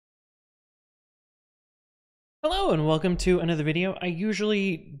Hello and welcome to another video. I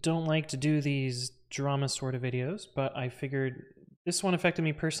usually don't like to do these drama sort of videos, but I figured this one affected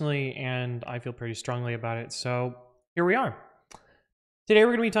me personally and I feel pretty strongly about it, so here we are. Today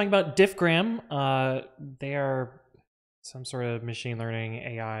we're going to be talking about diffgram. They are some sort of machine learning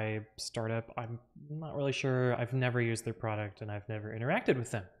AI startup. I'm not really sure. I've never used their product and I've never interacted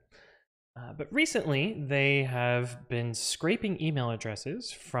with them. But recently they have been scraping email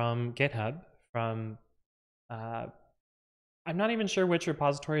addresses from GitHub, from I'm not even sure which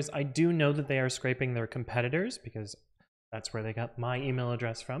repositories. I do know that they are scraping their competitors because that's where they got my email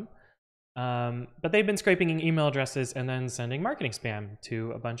address from. But they've been scraping email addresses and then sending marketing spam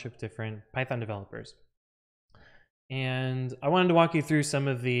to a bunch of different Python developers. And I wanted to walk you through some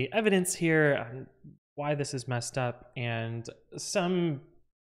of the evidence here on why this is messed up and some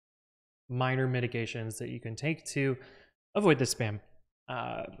minor mitigations that you can take to avoid this spam.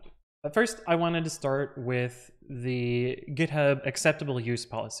 But first, I wanted to start with the GitHub acceptable use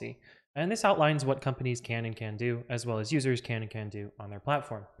policy. And this outlines what companies can and can't do, as well as users can and can't do on their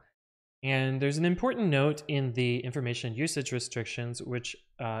platform. And there's an important note in the information usage restrictions, which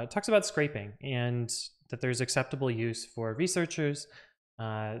talks about scraping and that there's acceptable use for researchers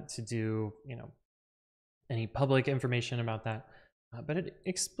to do, any public information about that. But it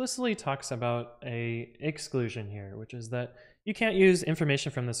explicitly talks about an exclusion here, which is that you can't use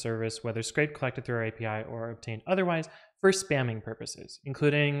information from the service, whether scraped, collected through our API, or obtained otherwise, for spamming purposes,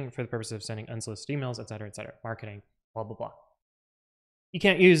 including for the purpose of sending unsolicited emails, etc., marketing, blah, blah, blah. You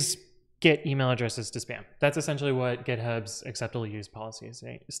can't use Git email addresses to spam. That's essentially what GitHub's acceptable use policy is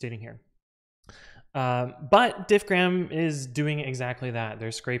stating here. But diffgram is doing exactly that.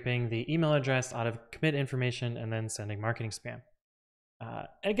 They're scraping the email address out of commit information and then sending marketing spam. And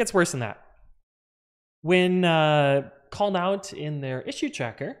it gets worse than that. When called out in their issue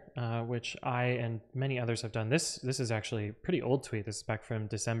tracker, which I and many others have done, this is actually a pretty old tweet. This is back from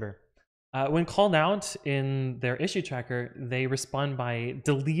December. When called out in their issue tracker, they respond by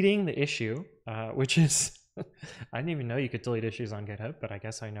deleting the issue, which is, I didn't even know you could delete issues on GitHub, but I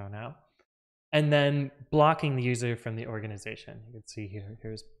guess I know now. And then blocking the user from the organization. You can see here,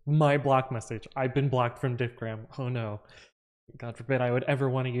 here's my block message. I've been blocked from diffgram. Oh no. God forbid I would ever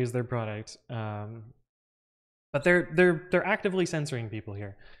want to use their product. But they're actively censoring people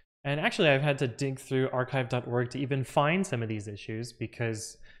here. And actually, I've had to dig through archive.org to even find some of these issues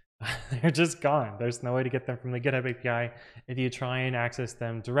because they're just gone. There's no way to get them from the GitHub API. If you try and access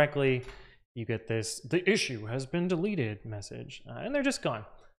them directly, you get this, the issue has been deleted message, and they're just gone.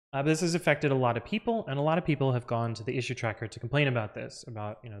 This has affected a lot of people, and a lot of people have gone to the issue tracker to complain about this,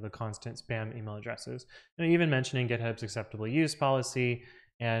 about the constant spam email addresses, even mentioning GitHub's acceptable use policy,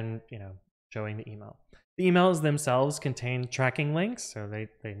 and showing the email. The emails themselves contain tracking links, so they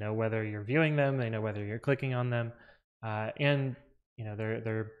know whether you're viewing them, they know whether you're clicking on them, and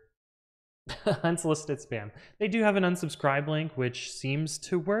they're unsolicited spam. They do have an unsubscribe link, which seems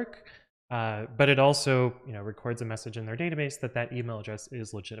to work. But it also, records a message in their database that email address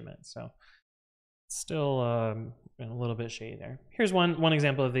is legitimate. So it's still a little bit shady there. Here's one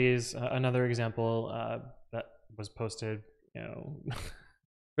example of these. Another example that was posted,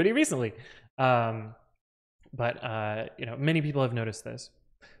 pretty recently. But many people have noticed this.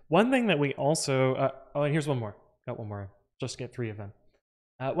 One thing that we also, oh, and here's one more. Got one more. Just get 3 of them.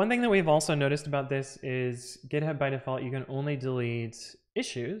 One thing that we've also noticed about this is GitHub by default, you can only delete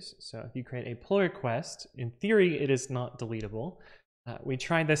issues. So if you create a pull request, in theory, it is not deletable. We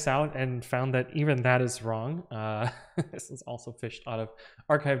tried this out and found that even that is wrong. This is also fished out of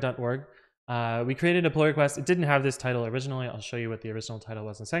archive.org. We created a pull request. It didn't have this title originally. I'll show you what the original title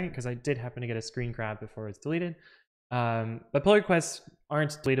was in a second because I did happen to get a screen grab before it's deleted. But pull requests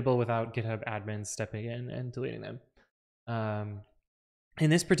aren't deletable without GitHub admins stepping in and deleting them. In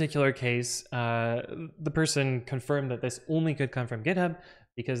this particular case, the person confirmed that this only could come from GitHub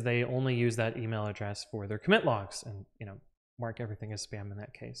because they only use that email address for their commit logs and mark everything as spam in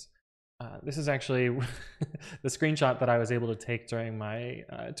that case. This is actually the screenshot that I was able to take during my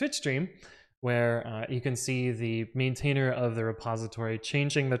Twitch stream, where you can see the maintainer of the repository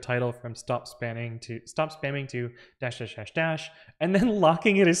changing the title from stop spamming to -- and then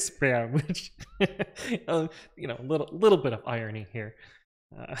locking it as spam, which a little bit of irony here.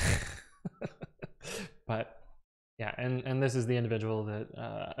 But yeah, and this is the individual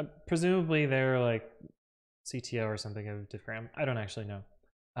that presumably they're like CTO or something of diffgram. I don't actually know,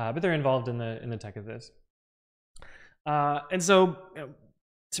 but they're involved in the tech of this. And so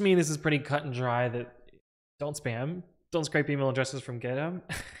to me, this is pretty cut and dry that don't spam. don't scrape email addresses from GitHub,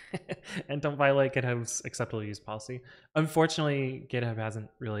 and don't violate GitHub's acceptable use policy. Unfortunately, GitHub hasn't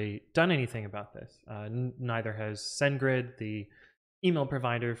really done anything about this. Neither has SendGrid, the email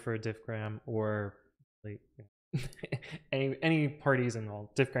provider for diffgram, or like, any parties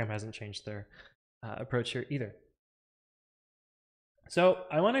involved. Diffgram hasn't changed their approach here either. So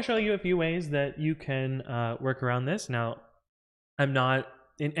I want to show you a few ways that you can work around this. Now, I'm not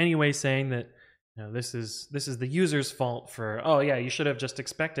in any way saying that this is the user's fault for, oh yeah, you should have just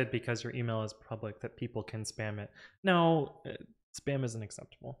expected because your email is public that people can spam it. No, spam isn't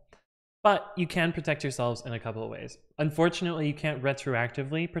acceptable. But you can protect yourselves in a couple of ways. Unfortunately, you can't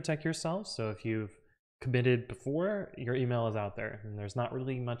retroactively protect yourselves. So if you've committed before, your email is out there, and there's not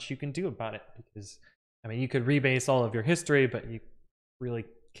really much you can do about it because, I mean, you could rebase all of your history, but you really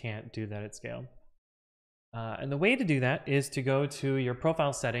can't do that at scale. And the way to do that is to go to your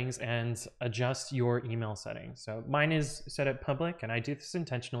profile settings and adjust your email settings. So mine is set at public, and I do this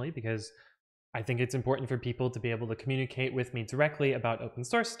intentionally because I think it's important for people to be able to communicate with me directly about open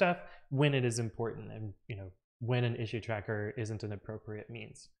source stuff when it is important, and when an issue tracker isn't an appropriate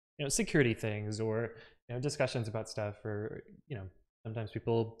means. Security things, or discussions about stuff, or sometimes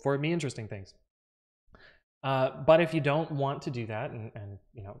people forward me interesting things. But if you don't want to do that, and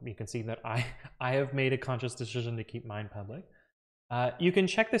you can see that I have made a conscious decision to keep mine public, you can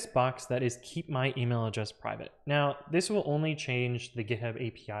check this box that is keep my email address private. Now, this will only change the GitHub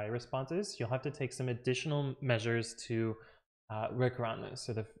API responses. You'll have to take some additional measures to work around this.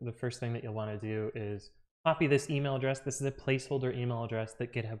 So the first thing that you'll want to do is copy this email address. This is a placeholder email address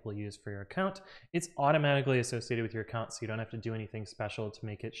that GitHub will use for your account. It's automatically associated with your account, so you don't have to do anything special to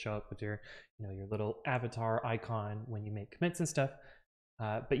make it show up with your, your little avatar icon when you make commits and stuff.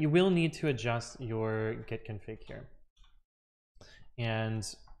 But you will need to adjust your git config here. And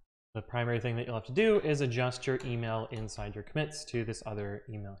the primary thing that you'll have to do is adjust your email inside your commits to this other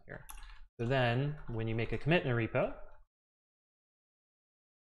email here. So then when you make a commit in a repo,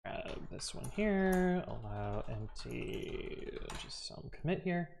 grab this one here, allow empty, just some commit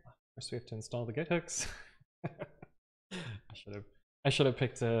here. First we have to install the git hooks. I should have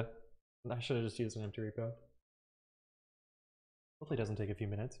just used an empty repo. Hopefully it doesn't take a few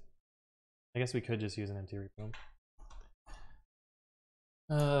minutes. I guess we could just use an empty repo.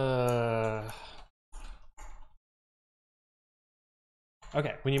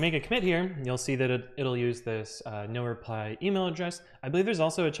 Okay, when you make a commit here, you'll see that it'll use this no reply email address. I believe there's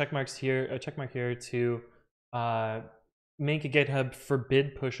also a check mark here to make a GitHub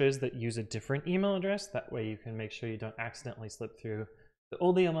forbid pushes that use a different email address. That way you can make sure you don't accidentally slip through the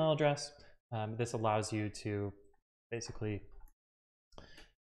old email address. This allows you to basically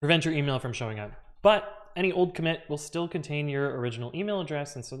prevent your email from showing up. But any old commit will still contain your original email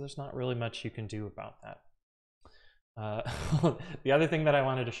address, and so there's not really much you can do about that. The other thing that I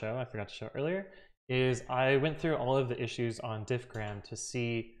wanted to show, I forgot to show earlier, is I went through all of the issues on diffgram to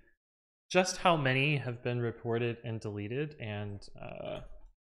see just how many have been reported and deleted, and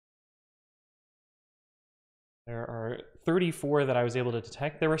there are 34 that I was able to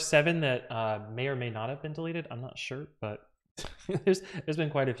detect. There were 7 that may or may not have been deleted. I'm not sure, but there's been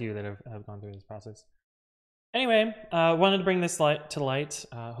quite a few that have gone through this process. Anyway, wanted to bring this to light.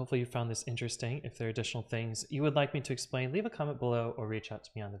 Hopefully you found this interesting. If there are additional things you would like me to explain, leave a comment below or reach out to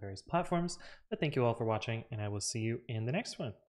me on the various platforms. But thank you all for watching, and I will see you in the next one.